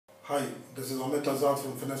Hi, this is Amit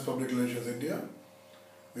from Finese Public Relations India.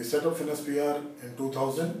 We set up Finese PR in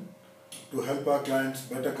 2000 to help our clients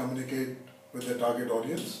better communicate with their target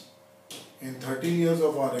audience. In 13 years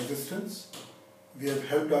of our existence, we have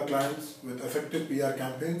helped our clients with effective PR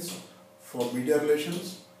campaigns for media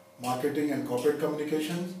relations, marketing and corporate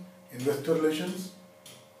communications, investor relations,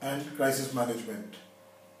 and crisis management.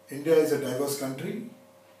 India is a diverse country.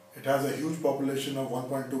 It has a huge population of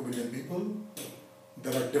 1.2 billion people.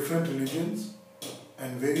 There are different religions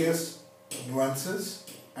and various nuances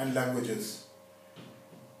and languages.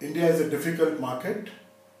 India is a difficult market,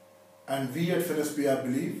 and we at Finese PR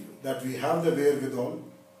believe that we have the wherewithal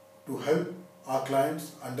to help our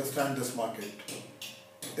clients understand this market.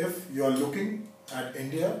 If you are looking at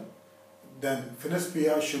India, then Finese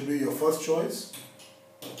PR should be your first choice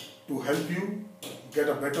to help you get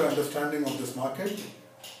a better understanding of this market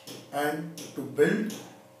and to build,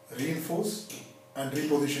 reinforce and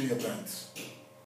reposition your brands.